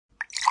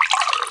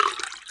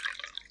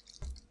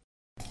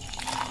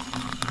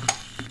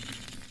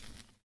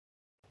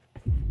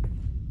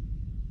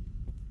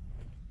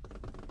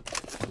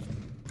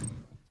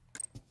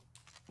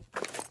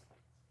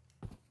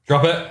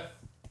Drop it.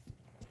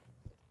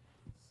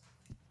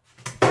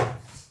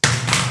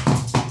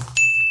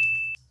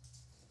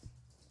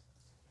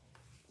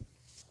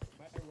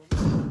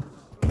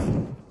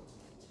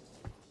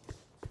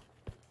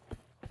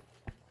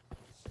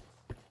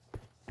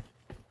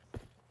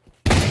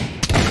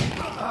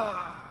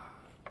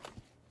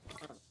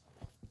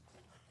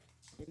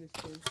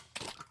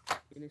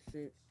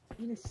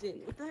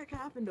 Innocent. What the heck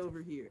happened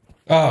over here?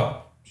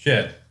 Oh,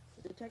 shit.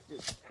 Detective.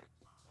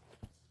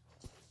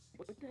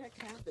 What the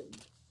heck happened?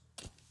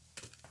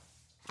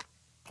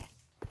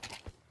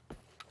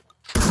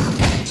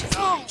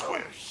 Oh,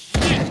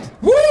 shit!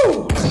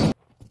 Woo!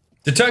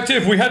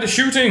 Detective, we had a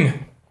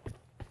shooting.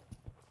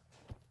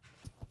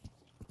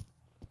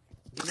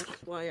 That's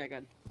why I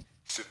got...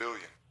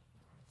 Civilian.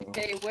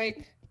 Hey,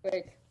 wait.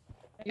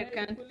 You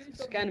can't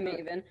scan me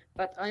even,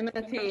 but I'm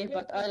a T,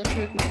 but I'll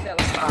shoot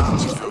myself.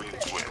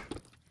 Civilians win.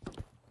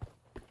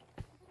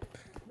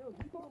 No,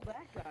 you called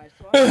that guy,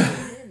 so I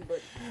got in,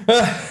 but...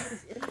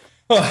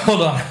 Oh,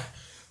 hold on.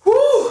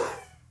 Woo!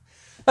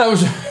 That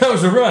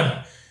was a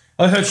run.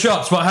 I heard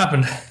shots. What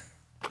happened?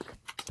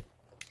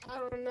 I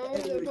don't know.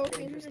 They're both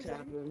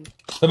innocent.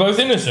 They're both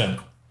innocent.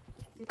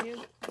 Yeah.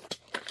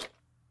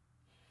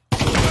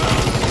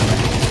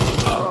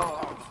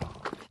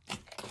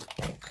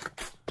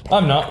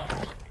 I'm not.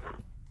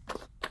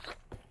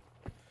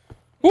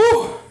 Woo!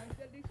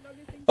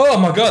 Oh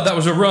my god, that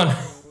was a run.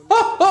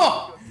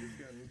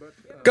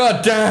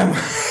 God damn.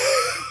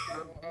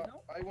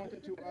 I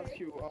wanted to ask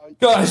you,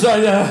 Guys, woo!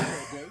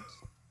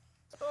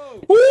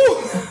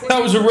 That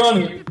was a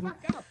run.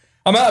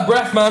 I'm out of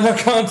breath, man. I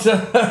can't.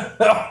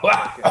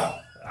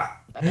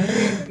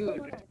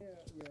 Good.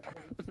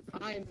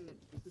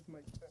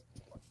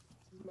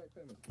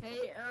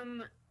 Hey,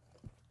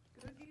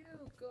 could you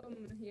come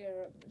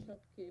here,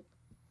 shopkeep?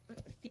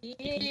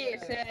 He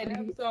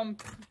said some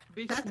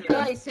that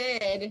guy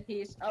said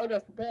he's out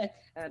of breath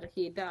and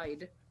he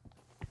died.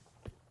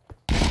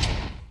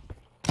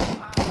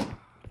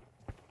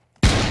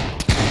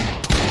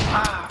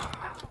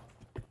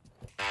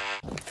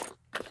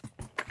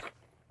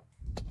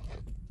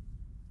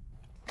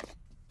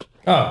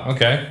 Oh,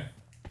 okay.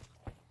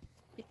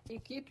 He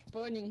keeps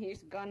pointing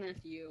his gun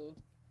at you.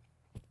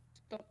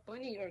 Stop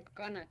pointing your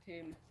gun at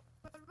him.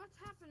 But what's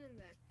happening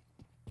there?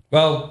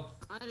 Well,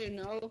 I don't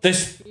know.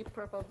 this. He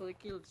probably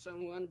killed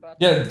someone, but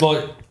Yeah,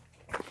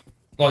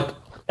 like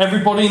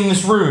everybody in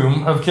this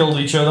room have killed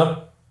each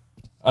other,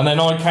 and then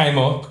I came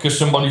up because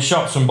somebody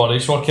shot somebody,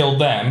 so I killed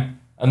them,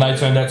 and they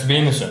turned out to be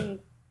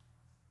innocent.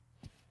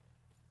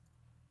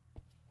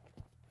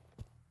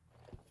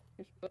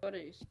 his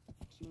body is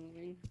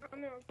moving.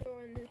 I'm not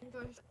going in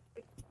those.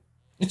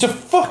 It's a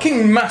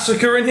fucking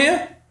massacre in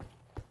here.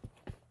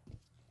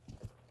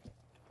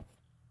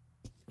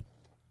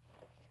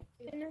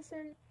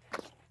 Innocent.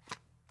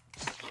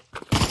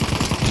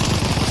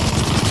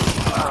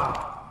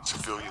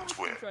 Civilians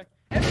win.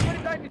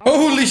 Everybody died.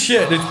 Holy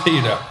shit, it's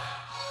Peter.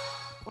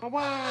 Oh,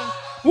 wow.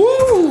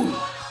 Woo!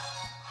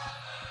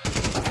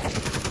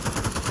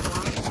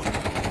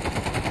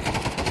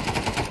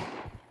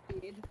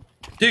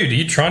 Dude, are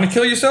you trying to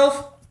kill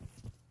yourself?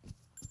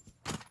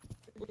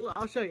 Well,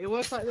 I'll show you. It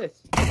works like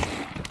this.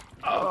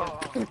 Oh.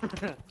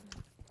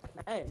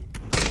 Hey.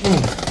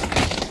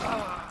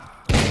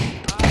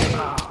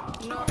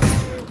 No.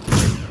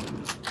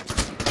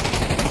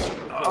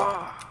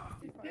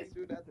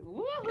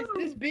 Is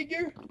this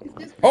bigger? Is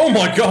this Oh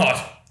my god!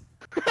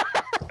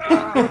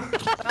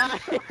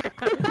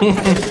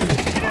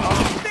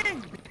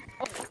 thing?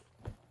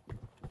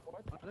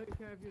 I don't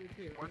care if you're the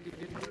king.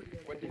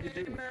 What did you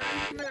do?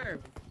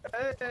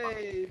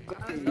 hey,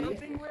 buddy.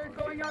 Nothing weird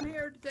going on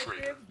here,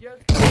 detective.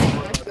 Just.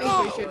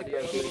 Oh,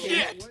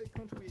 shit. Why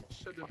can't we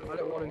shut the door? I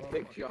don't want to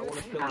fix you. I want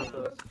to kill you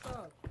first.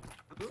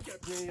 Look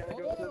at me. I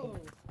got Oh.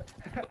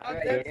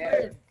 the...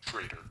 That's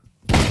Traitor.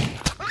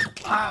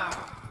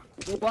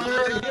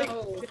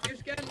 Wow. Did you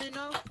scan me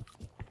now?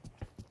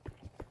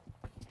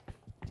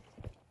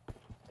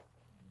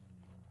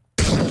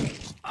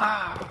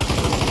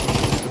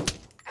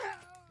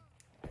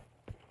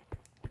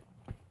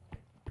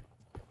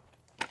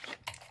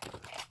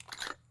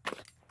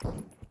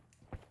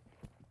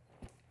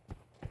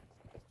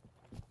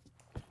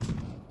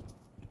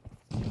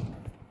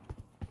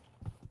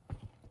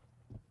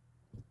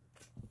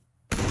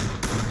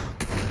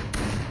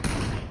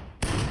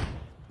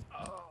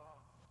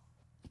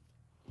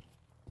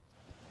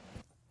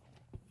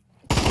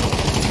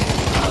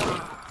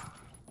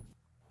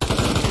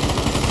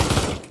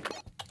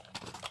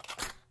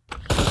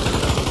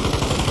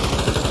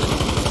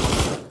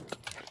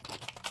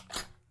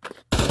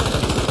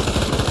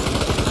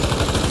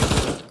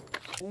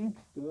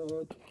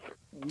 Good.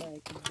 Oh my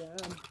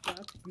god,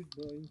 that's good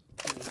boy.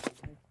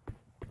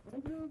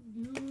 I love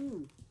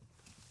you.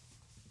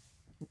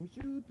 We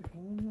should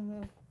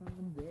have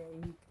fun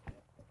day.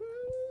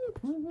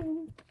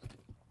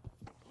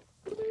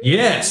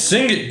 Yeah,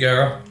 sing it,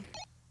 girl.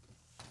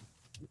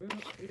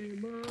 Hey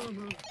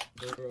mama,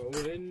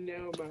 rolling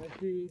down my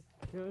street,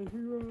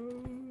 country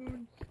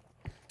roads.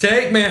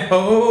 Take me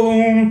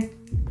home.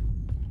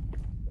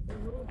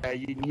 Yeah,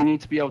 you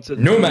need to be able to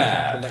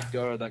Nomad. to let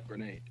go of that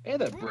grenade. Hey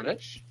there,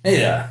 British. Hey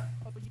there.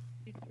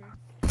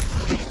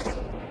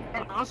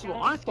 First of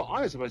all, I thought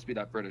I was supposed to be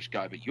that British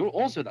guy, but you're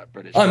also that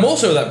British. I'm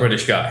also that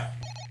British guy.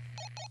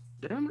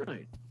 Damn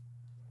right.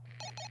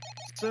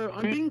 So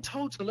I'm being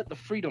told to let the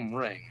freedom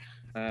ring.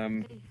 How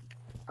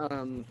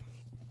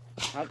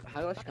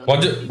I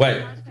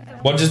Wait,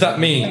 what does that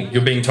mean?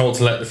 You're being told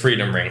to let the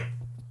freedom ring?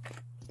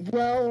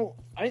 Well,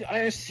 I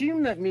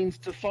assume that means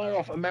to fire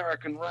off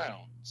American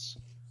rounds.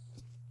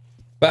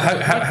 But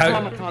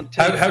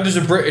how does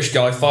a British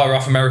guy fire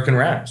off American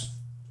rounds?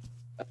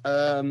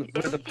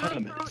 With a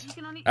permit.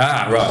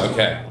 Ah, right,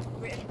 okay.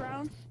 British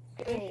rounds.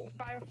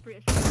 Fire off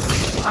British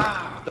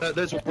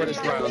Those were British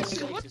rounds.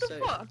 What the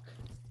fuck?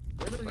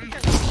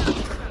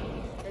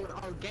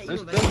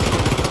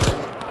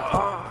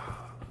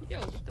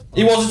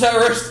 He was a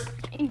terrorist.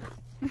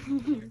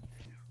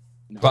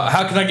 But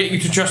how can I get you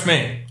to trust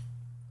me?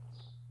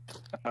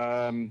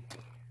 I'm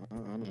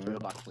doing a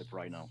backflip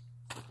right now.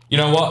 You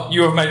know what?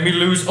 You have made me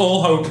lose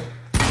all hope.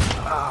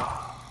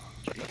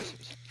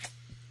 Jesus.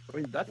 I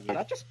mean,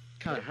 that just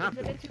kind of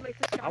happened.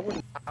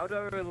 How do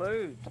I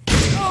reload?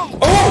 Oh!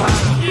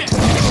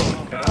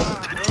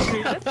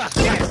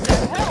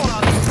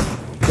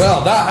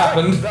 Well, that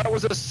happened. That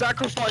was a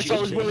sacrifice I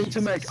was willing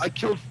to make. I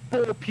killed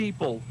 4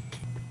 people.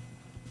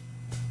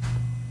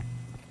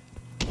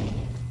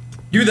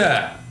 You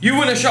there. You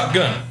win a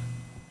shotgun.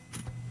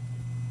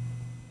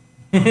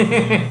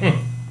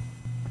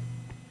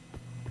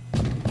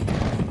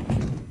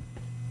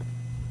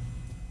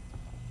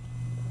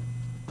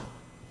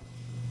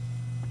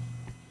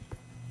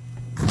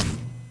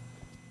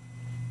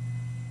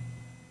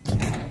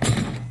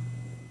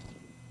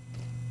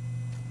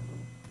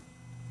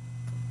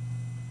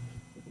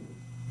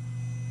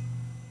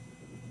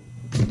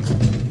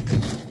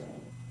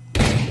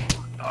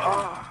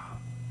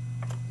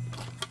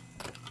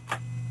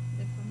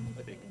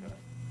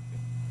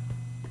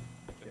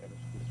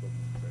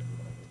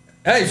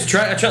 Hey, it's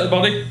Trent. I checked the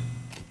body.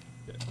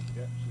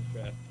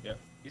 Yeah.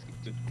 He's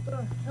good.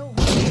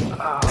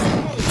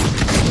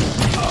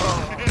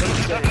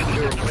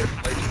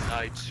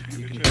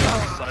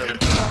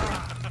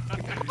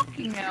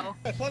 Fucking hell.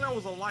 I thought that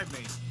was a live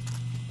mate.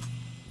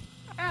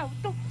 Ow,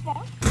 what the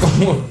fuck?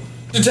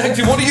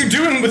 Detective, what are you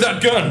doing with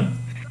that gun?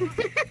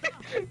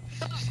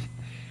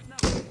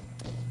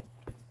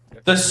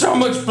 There's so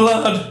much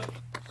blood.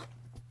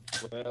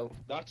 Well,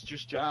 that's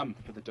just jam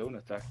for the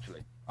donut,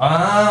 actually.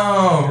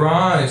 Oh,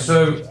 right.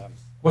 So,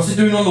 what's he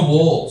doing on the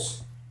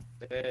walls?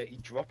 He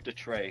dropped a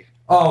tray.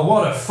 Oh,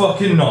 what a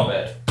fucking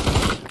knobhead.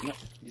 No,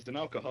 he's an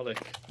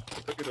alcoholic.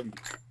 Look at him.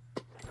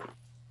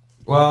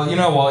 Well, you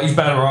know what? He's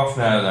better off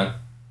now then.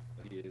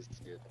 He is.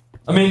 Yeah.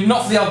 I mean,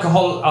 not for the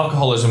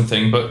alcoholism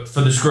thing, but for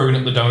the screwing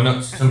up the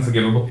donuts. It's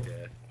unforgivable.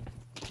 Yeah.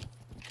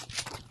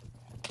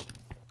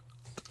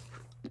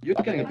 You're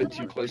getting a bit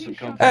too close to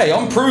company. Hey,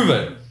 I'm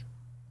proven.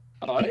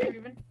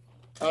 Alright.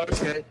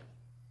 Okay.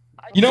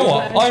 You know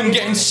what? I'm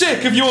getting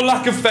sick of your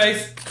lack of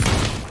faith.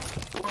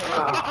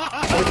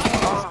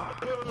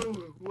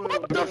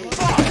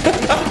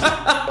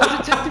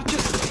 Detective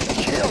just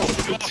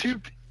killed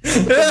 2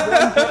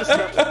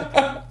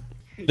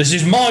 This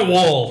is my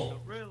wall.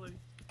 Really?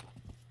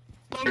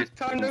 Long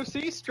time no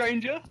see,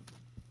 stranger.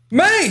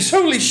 Mace,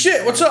 holy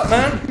shit, what's up,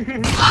 man?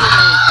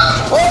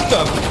 What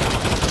the?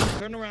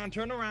 Turn around,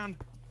 turn around.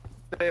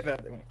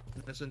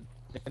 Listen.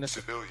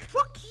 Civilian.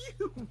 Fuck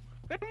you!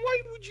 Then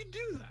why would you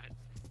do that?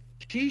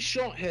 He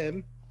shot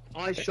him.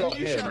 I shot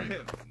You him. shot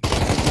him.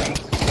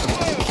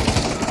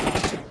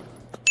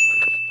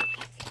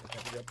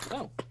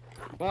 Oh.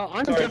 Well,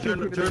 I'm Sorry,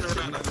 definitely turn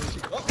around.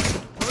 Oh,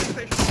 police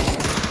station.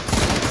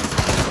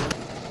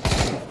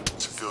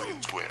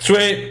 Civilians win.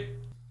 Sweet.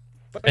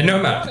 Hey,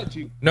 Nomad.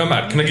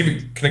 Nomad, can I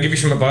give you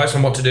some advice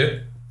on what to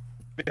do?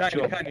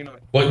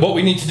 Well, what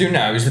we need to do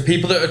now is the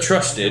people that are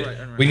trusted,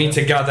 we need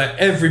to gather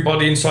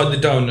everybody inside the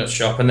donut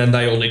shop and then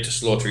they all need to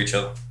slaughter each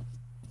other.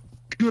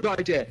 Good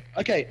idea.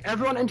 Okay,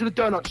 everyone into the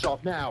donut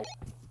shop now.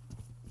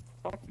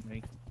 Fuck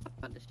me.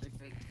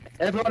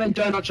 Everyone in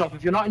donut shop.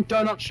 If you're not in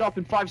donut shop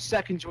in 5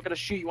 seconds, we're gonna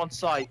shoot you on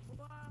sight.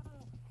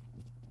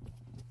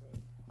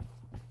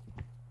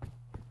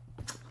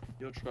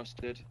 You're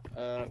trusted.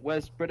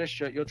 Where's British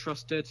shirt? You're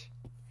trusted.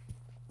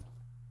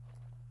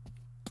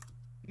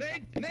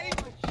 Nate! No,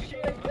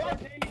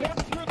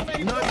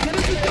 get in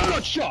the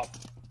donut shop.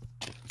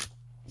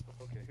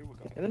 Okay, here we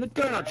go. Get in the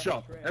donut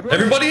shop.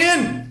 Everybody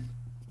in!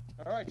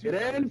 Alright, Get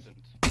in.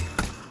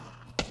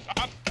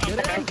 Get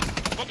in!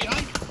 Go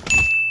behind!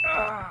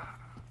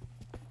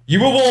 You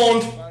were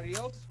warned. Anybody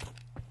else?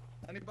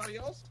 Anybody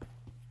else?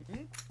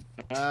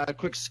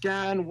 Quick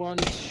scan. 1,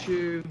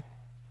 2.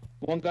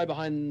 One guy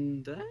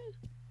behind there.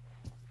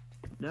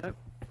 No.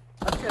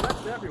 Okay,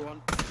 that's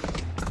everyone.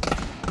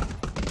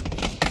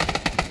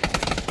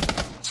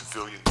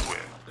 Civilians win.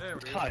 There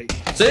we go. Tight.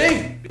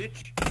 See? Bitch.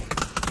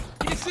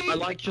 You see? I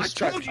like your I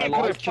stretch. told you I you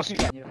could've like your fucking-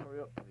 stretch. Yeah, hurry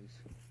up, please.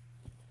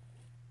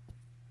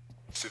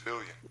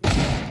 Civilian.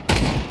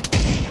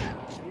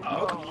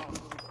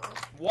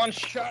 One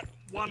shot,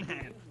 one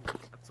hand.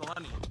 That's all I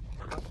need.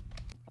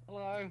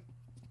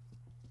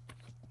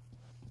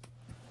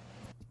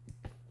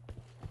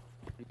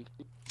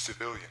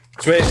 Civilian.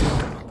 Sweet.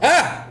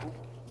 Ah!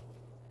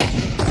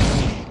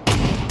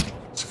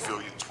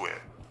 Civilian twin.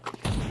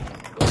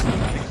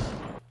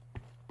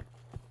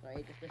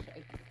 Right, just this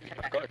way.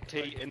 I've got a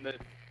T in the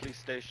police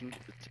station.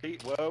 The T,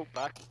 whoa,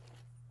 back.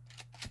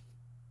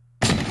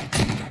 I'm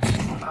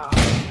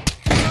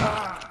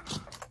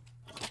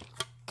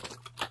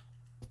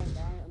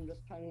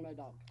just trying my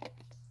dog.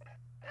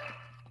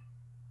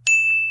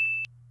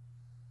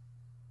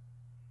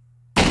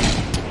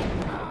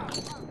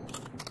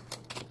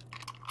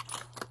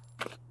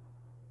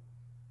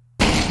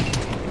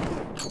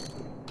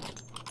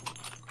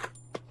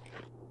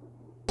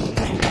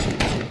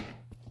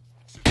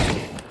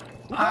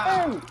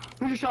 Oh!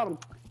 Who just shot him?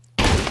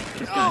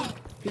 Oh!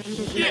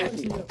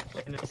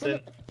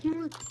 Innocent.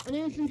 An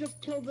innocent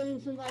just killed the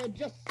innocent I had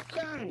just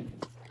done.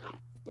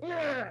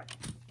 Yeah.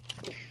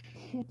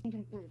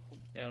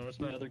 Yeah, where's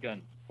my other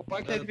gun?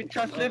 Why can't we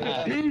trust him?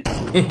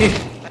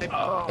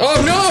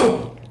 Oh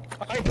no!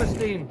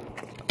 Hypersteam.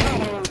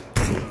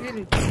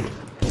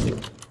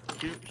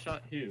 Who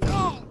shot who?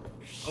 Oh,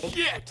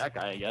 shit! That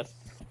guy, I guess.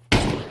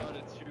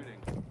 Started shooting.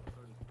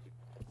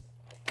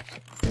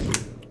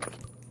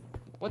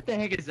 What the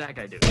heck is that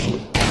guy doing?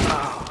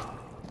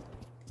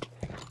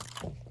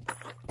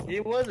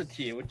 It was a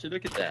T, would you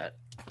look at that?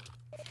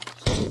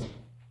 A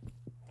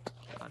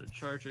lot of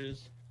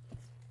charges.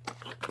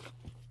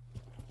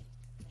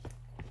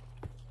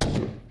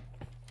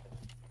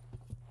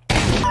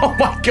 Oh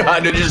my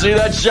god, did you see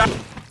that shot?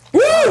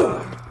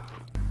 Woo!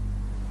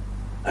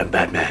 I'm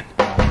Batman.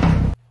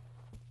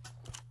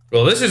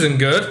 Well, this isn't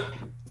good.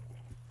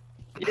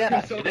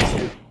 Yeah,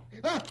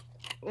 Ah!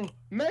 Oh,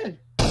 man!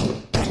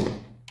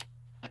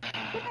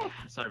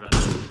 sorry about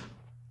that.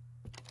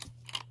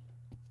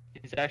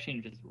 He's actually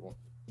invisible.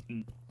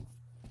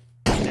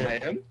 I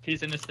am?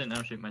 He's innocent,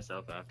 I'll shoot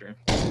myself after.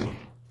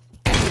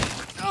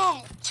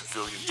 Oh,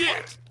 Civilian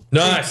shit!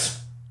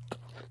 Nice.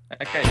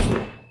 Okay,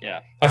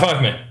 yeah. High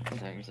five me.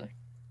 Contact me, sorry.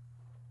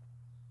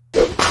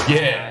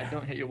 Yeah.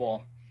 Don't hit your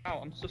wall. Ow,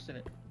 I'm sussing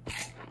it.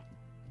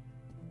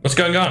 What's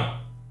going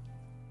on?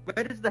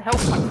 Where does the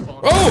health pack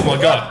fall? Oh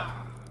my god.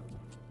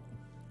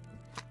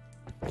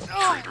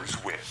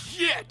 Traitors win.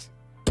 Shit!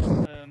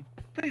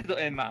 Please don't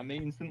aim at me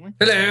instantly.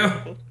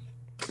 Hello.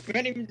 We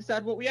haven't even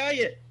decided what we are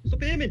yet.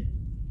 Stop aiming.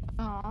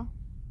 Aw.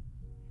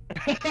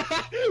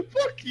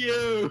 Fuck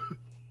you.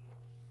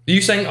 Are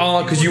you saying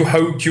ah because you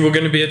hoped you were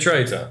going to be a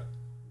traitor?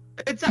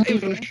 Exactly, he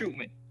was gonna shoot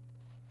me.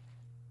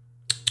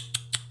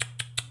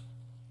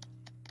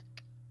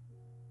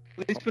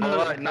 Please put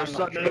Alright, now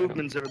start the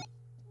movements.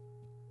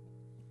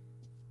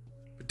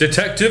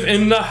 Detective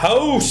in the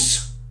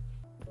house.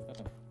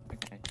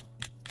 Okay.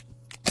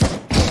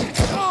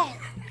 Oh,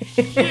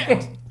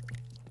 shit!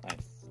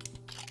 Nice.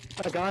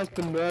 A guy's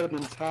been murdered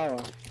in the tower.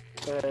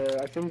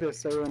 I think the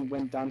assailant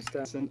went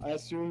downstairs, and I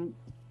assume.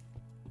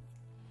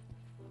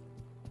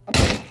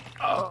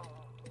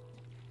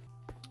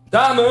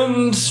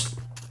 Diamonds.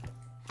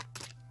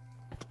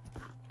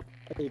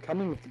 Are you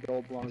coming with the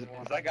gold blonde? Is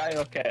that guy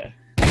okay?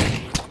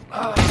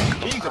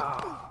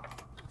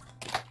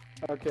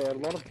 Okay, a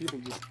lot of people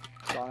just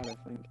died, I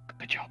think.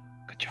 Good job.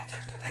 Good job.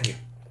 Thank you.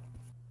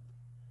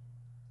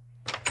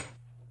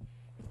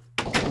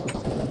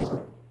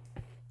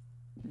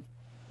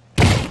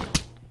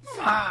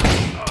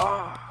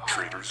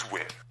 Traitors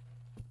win.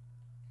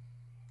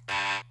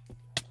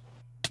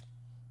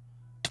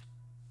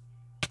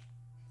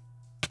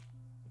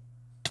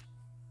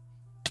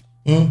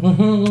 Do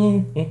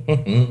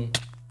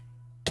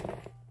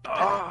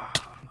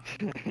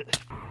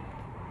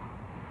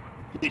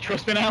you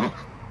trust me now?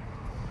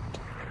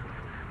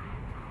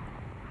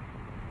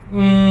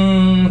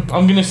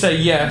 I'm gonna say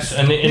yes,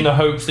 and in the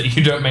hopes that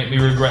you don't make me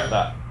regret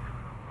that.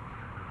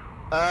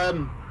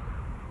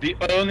 The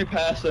only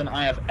person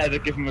I have ever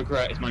given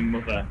regret is my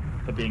mother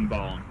for being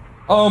born.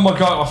 Oh my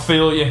god, I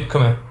feel you.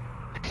 Come here.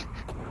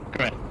 Come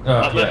here.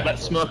 Oh, yeah.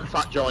 Let's smoke a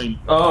fat joint.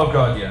 Oh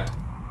god, yeah.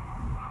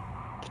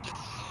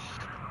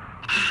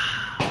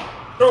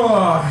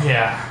 Oh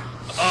yeah.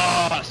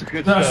 Oh, that's a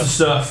good That's the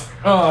stuff. stuff.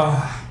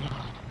 Oh.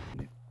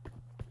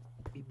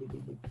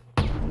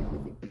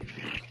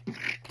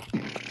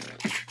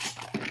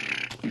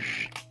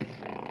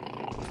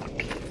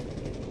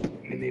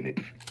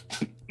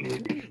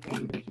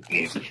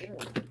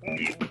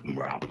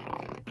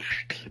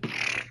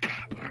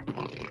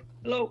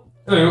 Hello.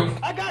 Hello.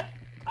 I got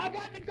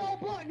the gold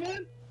block,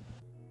 man.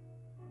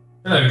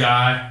 Hello,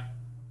 guy.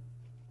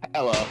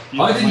 Hello.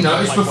 I didn't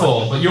notice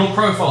before, but your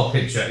profile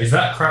picture, is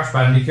that Crash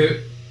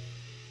Bandicoot?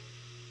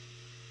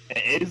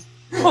 It is.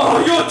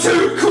 Oh, you're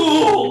too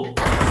cool!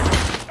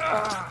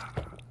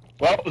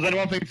 Well, there's only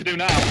one thing to do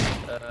now.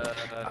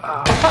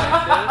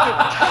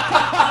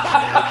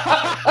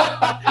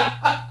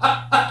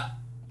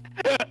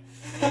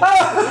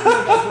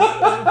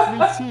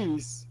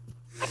 Tease.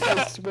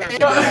 I swear.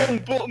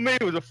 Everyone but me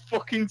was a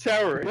fucking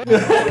terrorist.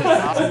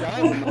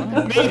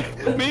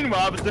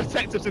 Meanwhile, the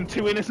detectives and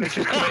two innocents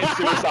just committed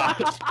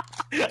suicide.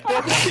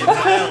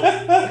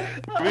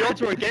 We all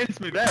were against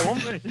me there,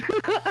 weren't we?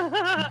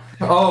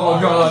 Oh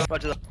my god.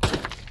 Roger that.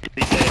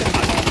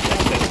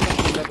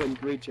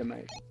 couldn't reach you,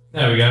 mate.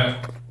 There we go.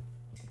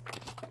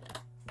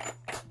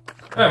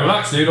 Yeah,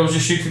 relax, dude. I was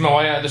just shooting my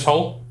way out of this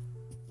hole.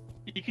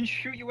 You can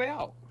shoot your way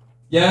out.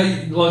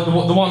 Yeah, like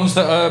the ones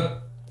that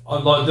are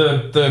like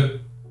the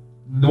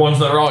ones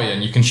that are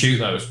iron. You can shoot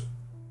those.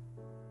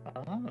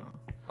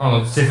 Oh,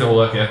 let's see if it'll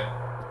work here.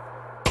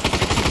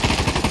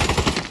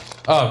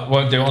 Oh,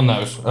 won't do it on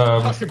those.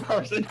 That's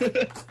embarrassing.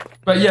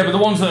 But yeah, but the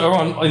ones that are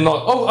on, like,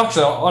 oh,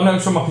 actually, I know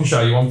some I can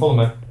show you on. Follow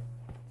me.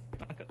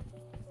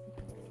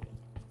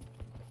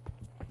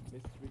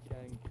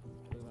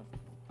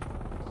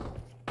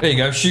 There you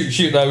go.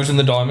 Shoot those in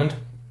the diamond.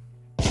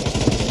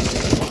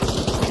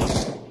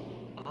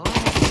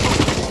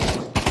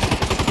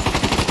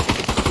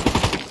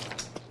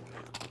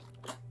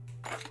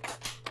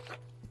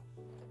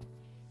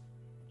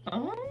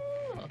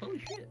 Holy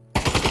shit.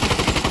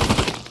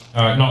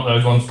 Alright, not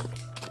those ones.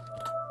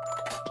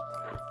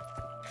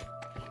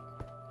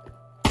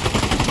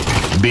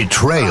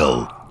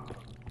 Betrayal.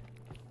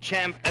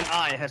 Champ and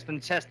I has been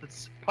tested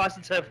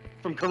positive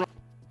from corona.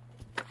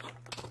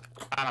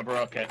 And I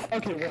broke it.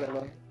 Okay,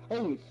 whatever.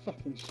 Holy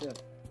fucking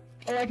shit.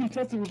 Oh, I can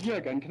test it with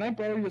your gun. Can I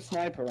borrow your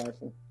sniper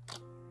rifle?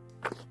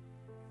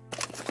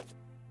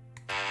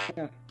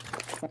 Yeah,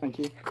 thank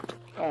you.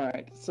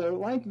 Alright, so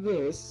like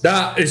this...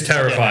 That is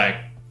terrifying.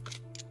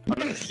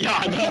 Yeah,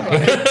 I know,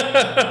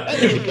 right?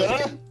 There you go.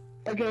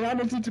 Okay, how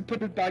much to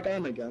put it back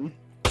on again?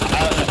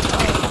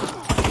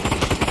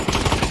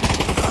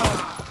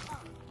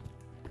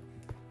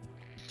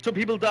 Two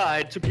people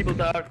died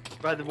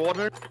by the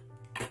water.